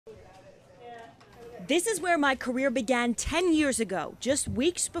This is where my career began 10 years ago, just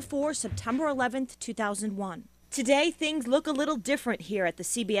weeks before September 11th, 2001. Today, things look a little different here at the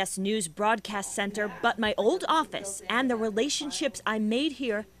CBS News Broadcast Center, but my old office and the relationships I made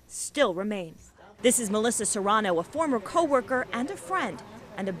here still remain. This is Melissa Serrano, a former coworker and a friend,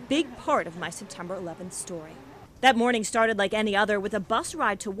 and a big part of my September 11th story. That morning started like any other with a bus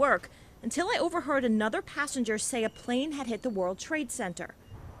ride to work until I overheard another passenger say a plane had hit the World Trade Center.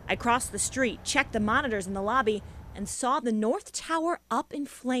 I crossed the street, checked the monitors in the lobby, and saw the North Tower up in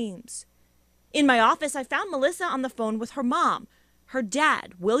flames. In my office, I found Melissa on the phone with her mom. Her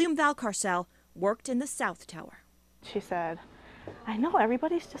dad, William Valcarcel, worked in the South Tower. She said, "I know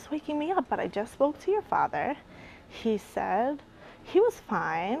everybody's just waking me up, but I just spoke to your father. He said he was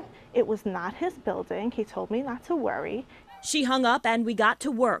fine. It was not his building. He told me not to worry." She hung up and we got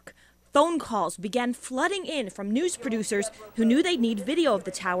to work. Phone calls began flooding in from news producers who knew they'd need video of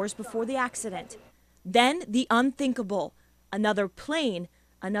the towers before the accident. Then the unthinkable. Another plane,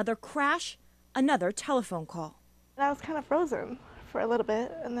 another crash, another telephone call. And I was kind of frozen for a little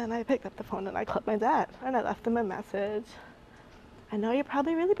bit, and then I picked up the phone and I called my dad and I left him a message. "I know you're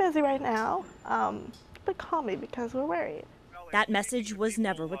probably really busy right now, but call me because we're worried." That message was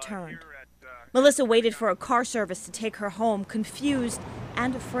never returned. Melissa waited for a car service to take her home, confused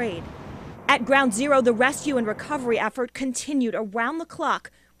and afraid. At Ground Zero, the rescue and recovery effort continued around the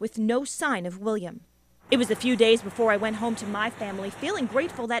clock with no sign of William. It was a few days before I went home to my family, feeling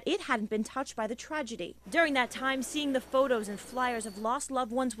grateful that it hadn't been touched by the tragedy. During that time, seeing the photos and flyers of lost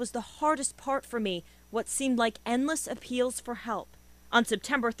loved ones was the hardest part for me, what seemed like endless appeals for help. On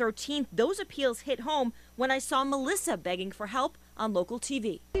September 13th, those appeals hit home when I saw Melissa begging for help on local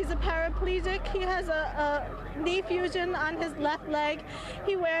TV. He's a paraplegic. He has a knee fusion on his left leg.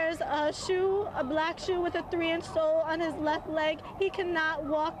 He wears a black shoe with a 3-inch sole on his left leg. He cannot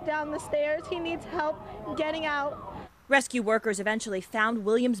walk down the stairs. He needs help getting out. Rescue workers eventually found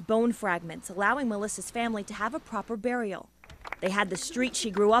William's bone fragments, allowing Melissa's family to have a proper burial. They had the street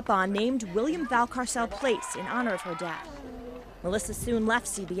she grew up on named William Valcarcel Place in honor of her dad. Melissa soon left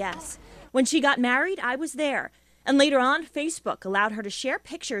CBS. When she got married, I was there. And later on, Facebook allowed her to share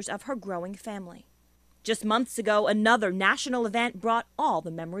pictures of her growing family. Just months ago, another national event brought all the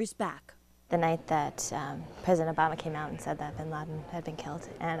memories back. The night that President Obama came out and said that bin Laden had been killed,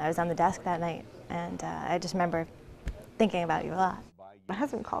 and I was on the desk that night, and I just remember thinking about you a lot. My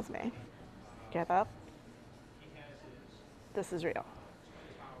husband calls me, "Get up, this is real."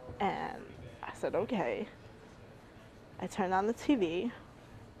 And I said, "Okay." I turned on the TV,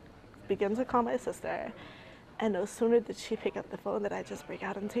 began to call my sister, and no sooner did she pick up the phone than I just break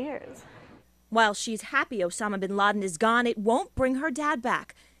out in tears. While she's happy Osama bin Laden is gone, it won't bring her dad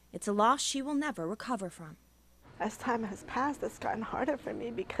back. It's a loss she will never recover from. As time has passed, it's gotten harder for me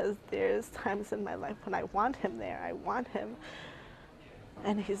because there's times in my life when I want him there, I want him,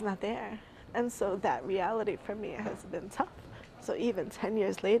 and he's not there. And so that reality for me has been tough. So even 10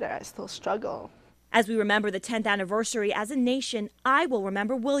 years later, I still struggle. As we remember the 10th anniversary as a nation, I will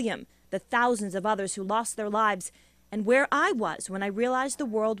remember William, the thousands of others who lost their lives, and where I was when I realized the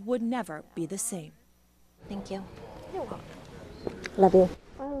world would never be the same. Thank you. You're welcome. Love you.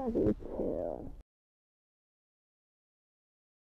 I love you too.